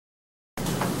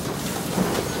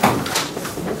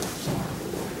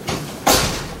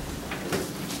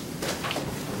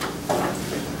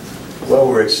Well,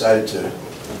 we're excited to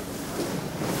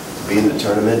be in the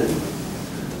tournament,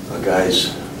 and our guys,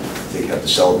 I think, have the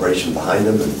celebration behind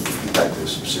them, and in fact,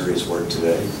 there's some serious work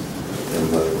today.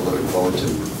 And we're looking forward to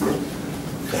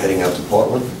heading out to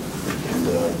Portland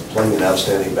and playing an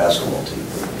outstanding basketball team.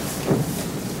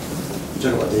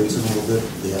 Talk about Davidson a little bit,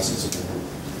 the essence of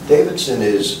that. Davidson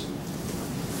is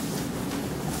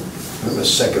a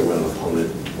second round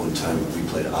opponent. One time we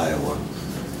played Iowa,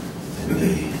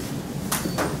 and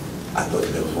I thought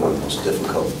that was one of the most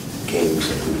difficult games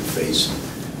that we would face.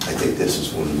 I think this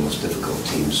is one of the most difficult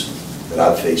teams that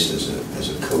I've faced as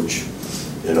a coach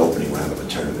in an opening round of a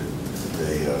tournament.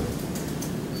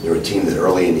 They're a team that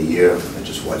early in the year, I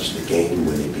just watched the game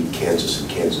when they beat Kansas in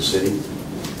Kansas City.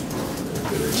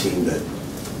 They're a team that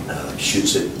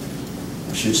shoots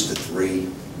the three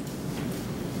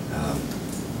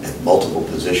at multiple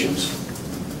positions.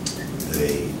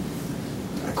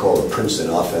 I call it Princeton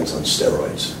offense on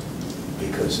steroids,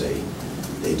 because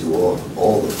they do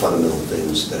all the fundamental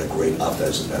things that a great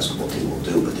offensive basketball team will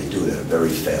do, but they do it at a very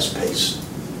fast pace.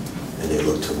 And they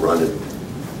look to run it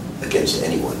against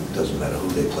anyone. It doesn't matter who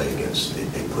they play against.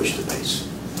 They push the pace.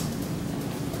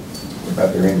 What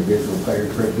about their individual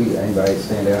players, Ricky? Anybody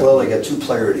stand out? Well, they got 2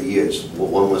 Player of the Years.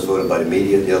 One was voted by the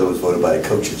media, the other was voted by the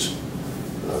coaches.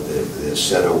 The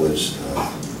center was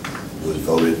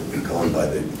voted going by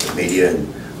the media, and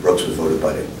Brooks was voted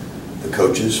by the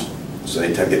coaches. So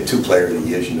anytime you get 2 Player of the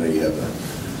Years, you know you have that.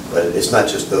 But it's not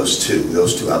just those two.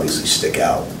 Those two obviously stick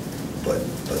out, but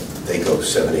they go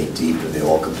 7, 8 deep, and they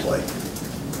all can play.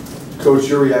 Coach,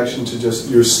 your reaction to just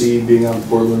your seed being out in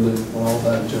Portland and all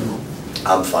that in general?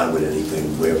 I'm fine with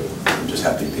anything. I'm just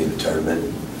happy to be in the tournament.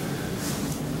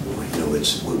 You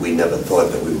know, we never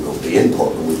thought that we were going to be in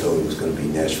Portland. We thought it was going to be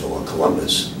Nashville or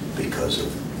Columbus, because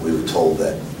we were told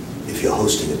that if you're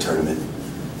hosting a tournament,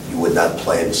 you would not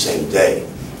play on the same day.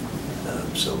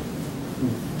 So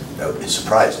it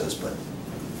surprised us, but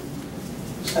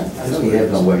I know you have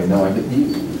no way of knowing, but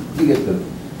you get the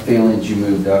feelings you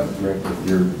moved up, Rick, with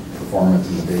your performance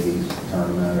in the Big East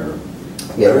tournament, or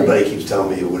everybody keeps telling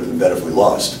me it would have been better if we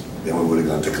lost. Then we would have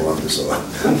gone to Columbus. So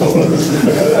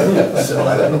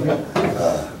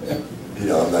you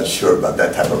know, I'm not sure about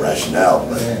that type of rationale,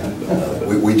 but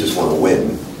we just want to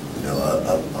win. You know,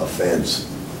 our fans.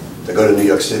 To go to New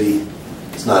York City,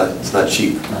 it's not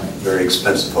cheap. Very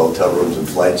expensive hotel rooms and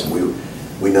flights, and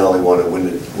we not only want to win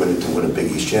it to win a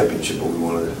Big East championship, but we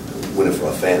want to win it for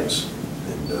our fans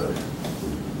and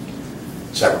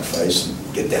sacrifice and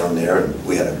get down there. And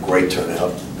we had a great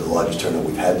turnout, the largest turnout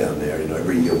we've had down there. You know,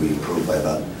 every year we improve by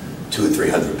about 200 or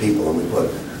 300 people, and we put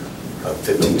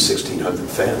 1,500, 1,600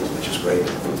 fans, which is great.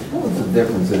 What was the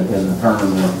difference in the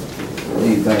tournament, do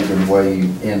you think, in the way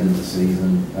you ended the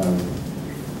season?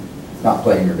 Not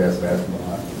playing your best basketball.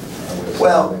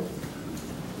 Well,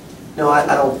 no,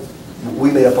 I don't.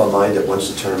 We made up our mind that once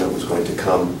the tournament was going to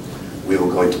come, we were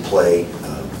going to play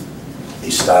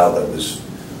a style that was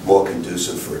more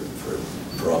conducive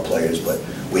for our players. But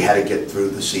we had to get through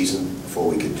the season before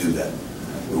we could do that.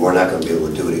 We were not going to be able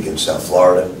to do it against South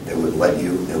Florida. They wouldn't let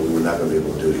you, and we were not going to be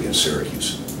able to do it against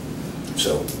Syracuse.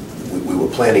 So we were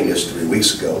planning this 3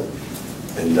 weeks ago,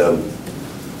 and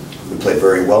we played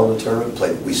very well in the tournament.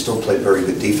 We still played very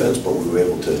good defense, but we were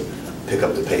able to pick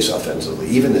up the pace offensively.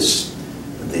 Even the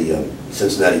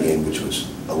Cincinnati game, which was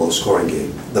a low-scoring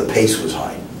game, the pace was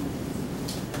high.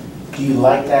 Do you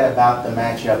like that about the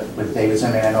matchup with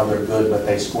Davidson? I mean, I know they're good, but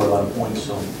they score a lot of points,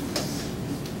 so.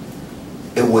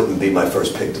 It wouldn't be my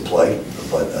first pick to play,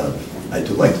 but I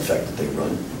do like the fact that they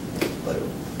run. But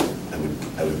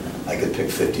I could pick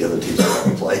 50 other teams that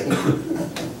don't play.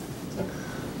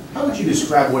 How would you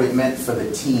describe what it meant for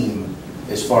the team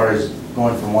as far as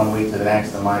going from 1 week to the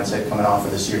next, the mindset coming off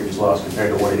of the Syracuse loss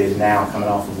compared to what it is now coming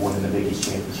off of winning the Big East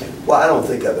championship? Well, I don't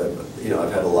think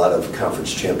I've had a lot of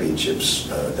conference championships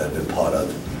that I've been part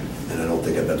of, and I don't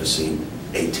think I've ever seen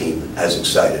a team as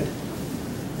excited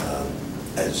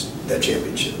as that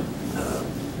championship.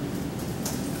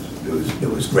 It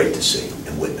was great to see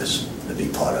and witness and be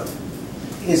part of.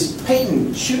 Is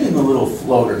Peyton shooting a little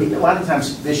floater? A lot of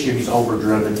times this year he's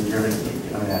overdriven, driven.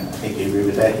 I mean, I think you agree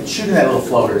with that. Shooting that little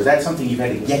floater, is that something you've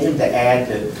had to get him to add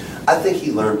to? I think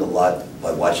he learned a lot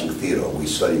by watching Theodore. We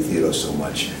studied Theodore so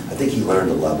much. I think he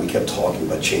learned a lot. We kept talking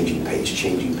about changing pace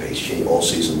all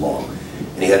season long.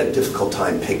 And he had a difficult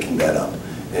time picking that up.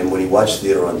 And when he watched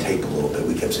Theodore on tape a little bit,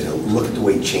 we kept saying, oh, look at the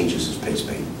way he changes his pace,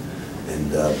 Peyton.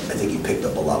 And I think he picked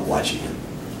up a lot watching him.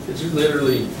 Did you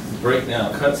literally break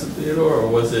down cuts of Theodore, or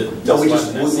was it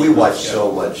just no, we watched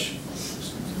so much.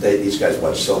 These guys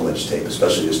watch so much tape,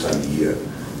 especially this time of year,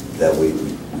 that we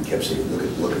kept saying,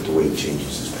 look at the way he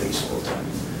changes his pace all the time.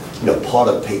 you know, part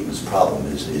of Peyton's problem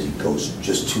is he goes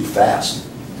just too fast.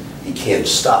 He can't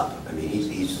stop. I mean,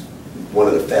 he's one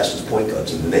of the fastest point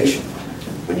guards in the nation.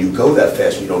 When you go that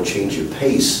fast, you don't change your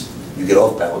pace. You get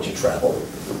off balance, you travel,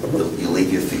 you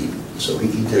leave your feet. So he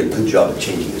did a good job of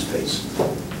changing his pace.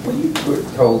 When you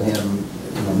told him,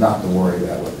 you know, not to worry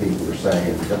about what people are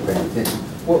saying, don't pay attention,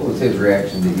 what was his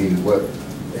reaction to you?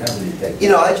 How did he take it? You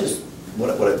know,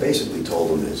 what I basically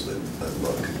told him is that,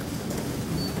 look,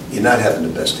 you're not having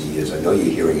the best of years. I know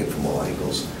you're hearing it from all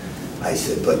angles. I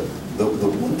said, but the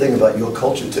one thing about your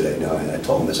culture today, now, and I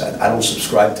told him this, I don't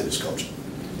subscribe to this culture.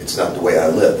 It's not the way I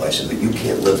live. I said, but you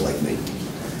can't live like me.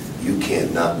 You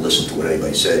can't not listen to what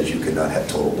anybody says. You cannot have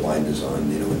total blinders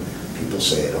on. You know, when people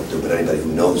say I don't do it, but anybody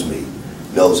who knows me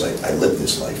knows I live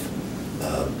this life.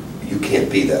 You can't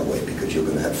be that way because you're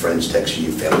going to have friends text you,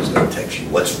 your family's going to text you,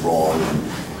 what's wrong,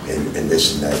 and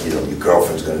this and that. You know, your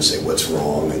girlfriend's going to say what's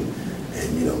wrong, and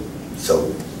you know,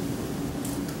 so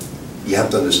you have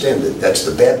to understand that that's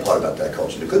the bad part about that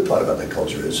culture. The good part about that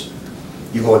culture is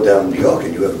you're going down to New York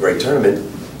and you have a great tournament.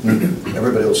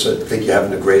 Everybody will think you're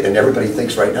having a great, and everybody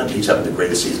thinks right now he's having the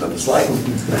greatest season of his life.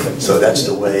 So that's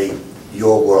the way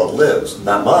your world lives.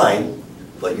 Not mine,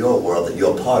 but your world that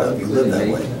you're part of. You live that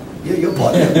way. You're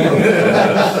part of it.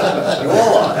 You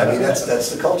all are. I mean, that's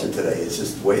the culture today. It's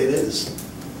just the way it is.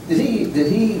 Did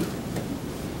he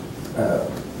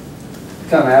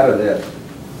come out of that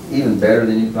even better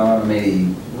than you thought? I mean,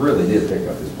 he really did pick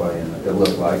up his play, and it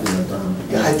looked like in the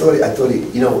tournament. Yeah, I thought he.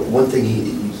 You know, one thing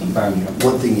you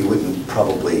wouldn't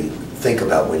probably think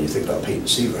about when you think about Peyton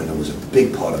Seaver, and it was a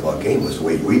big part of our game, was the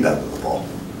way he rebounded the ball.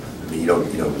 I mean, you don't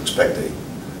expect a.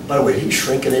 By the way, he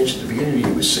shrank an inch at the beginning of the year.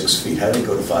 He was 6 feet. How did he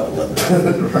go to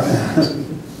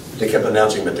 5'11"? They kept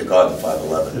announcing him at the guard at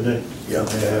 5'11". Did they? Yeah.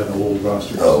 They had an old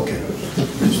roster. Oh, okay.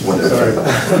 Just wondered. Sorry.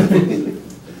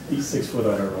 He's 6 foot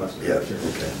on our roster. Yeah. Okay.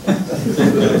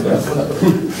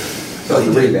 So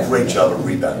he did a great job of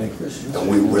rebounding, and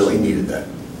we really needed that.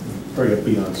 Probably got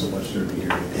beat on so much during the year.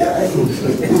 Yeah.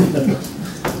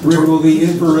 Rick, will the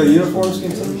infrared uniforms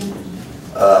continue?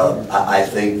 I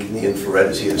think the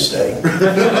infrared is here to stay.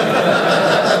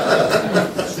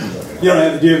 Do you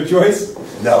have a choice?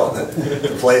 No,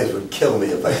 the players would kill me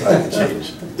if I tried to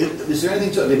change. Is there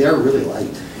anything to, I mean, they're really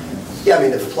light. Yeah, I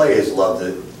mean, the players loved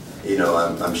it. You know,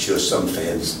 I'm sure some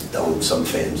fans don't, some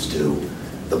fans do.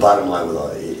 The bottom line with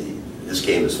this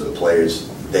game is for the players.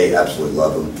 They absolutely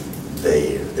love them.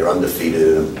 They're undefeated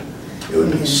in them. It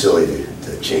would be silly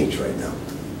to change right now.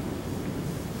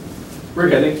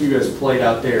 Rick, I think you guys played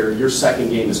out there. Your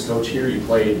second game as coach here, you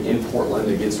played in Portland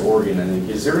against Oregon, I think.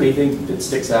 Is there anything that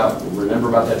sticks out? Remember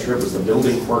about that trip? Was the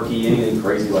building quirky, anything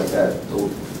crazy like that?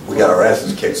 We got our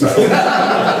asses kicked, so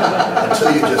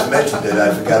until you just mentioned it,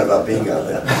 I forgot about being out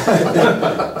there.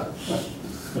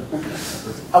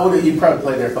 You probably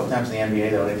played there a couple times in the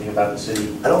NBA, though. Anything about the city?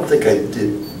 I don't think I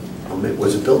did.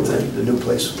 Was it built then? The new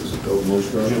place was it built?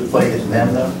 Did you play at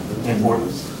them, though, in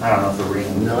Portland? I don't know if the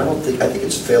arena. No, I don't think. I think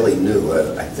it's fairly new.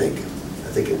 I think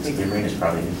I think the arena's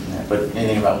probably new from that. But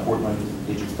anything about Portland?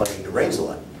 Did you play? It rains a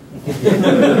lot.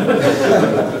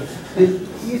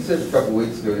 You said a couple of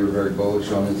weeks ago you were very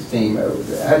bullish on this team.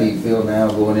 How do you feel now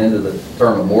going into the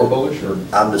tournament? More bullish, or?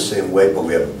 I'm the same way, but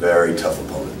we have a very tough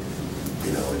opponent.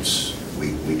 You know,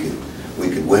 we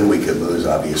could win, we could lose.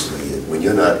 Obviously, when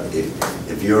you're not,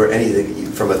 if you're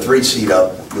anything from a 3 seed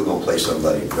up, you're going to play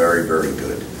somebody very, very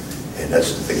good. And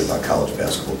that's the thing about college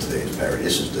basketball today, is Barry.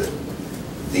 This is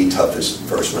the toughest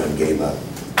first-round game I've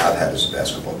had as a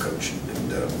basketball coach.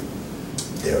 And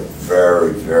they're a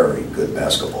very, very good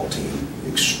basketball team.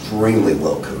 Extremely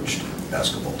well-coaced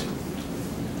basketball team.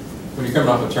 When you're coming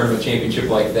off a tournament championship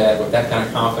like that, with that kind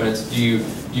of confidence, do you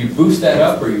boost that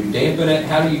up, or you dampen it?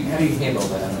 How do you handle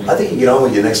that? I think you get on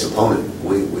with your next opponent.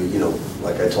 We you know,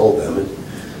 like I told them,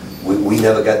 we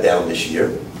never got down this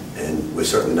year, and we're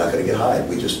certainly not going to get high.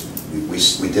 We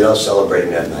did our celebrating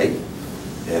that night,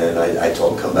 and I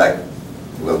told them, come back.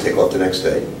 We're going to take off the next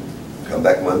day. Come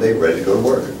back Monday, ready to go to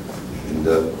work, and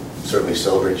certainly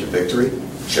celebrate your victory,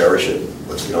 cherish it.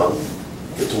 Let's get on,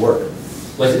 get to work.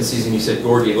 Late in the season, you said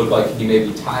Gordy looked like he may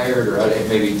be tired or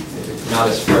maybe not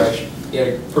as fresh. He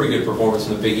had a pretty good performance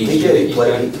in the Big East. He did. He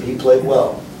played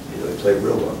well. You know, he played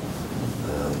real well.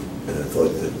 And I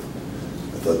thought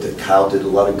that Kyle did a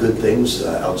lot of good things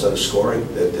outside of scoring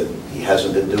that he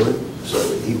hasn't been doing. So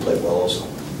he played well also.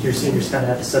 Do your seniors kind of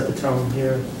have to set the tone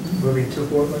here moving to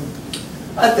Portland?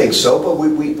 I think so, but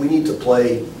we need to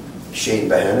play Shane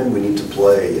Bohannon. We need to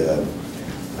play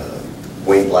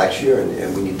Wayne Blackshear,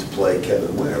 and we need to play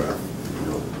Kevin Ware. You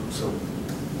know, so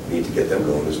we need to get them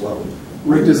going as well.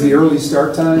 Rick, does the early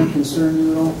start time concern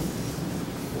you at all?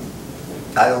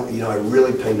 I don't, I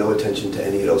really pay no attention to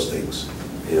any of those things.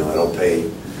 I don't pay,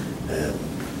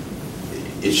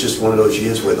 it's just one of those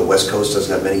years where the West Coast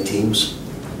doesn't have many teams.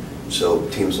 So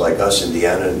teams like us,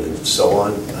 Indiana, and so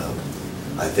on,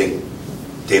 I think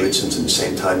Davidson's in the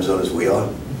same time zone as we are.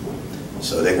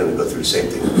 So they're going to go through the same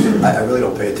thing. I really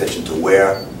don't pay attention to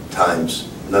where, times,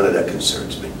 none of that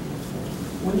concerns me.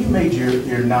 When you made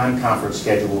your non-conference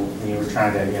schedule and you were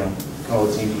trying to, come up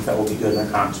with teams you felt would be good in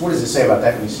the conference, what does it say about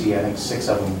that when you see, I think, 6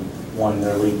 of them won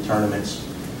their league tournaments?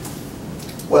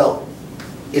 Well,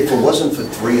 if it wasn't for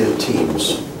 3 of the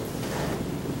teams,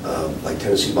 like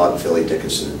Tennessee, Martin, Philly,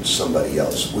 Dickinson, and somebody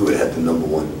else, we would have had the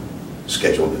 #1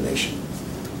 schedule in the nation.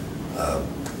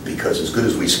 Because as good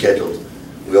as we scheduled,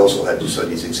 we also had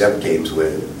these exempt games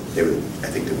where they were, I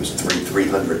think there was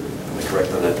 300. Am I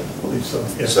correct on that? I believe so.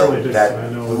 Yeah, So probably did. that I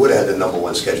know. we would have had the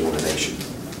 #1 schedule in the nation.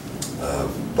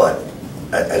 But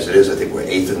as it is, I think we're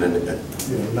 8th in the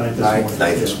Ninth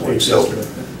this morning. Eighth So,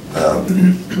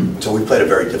 yesterday. so we played a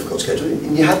very difficult schedule.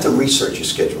 And you have to research your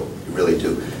schedule. You really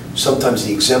do. Sometimes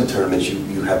the exempt tournaments,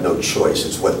 you have no choice.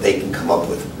 It's what they can come up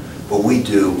with. But we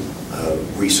do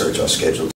research our schedule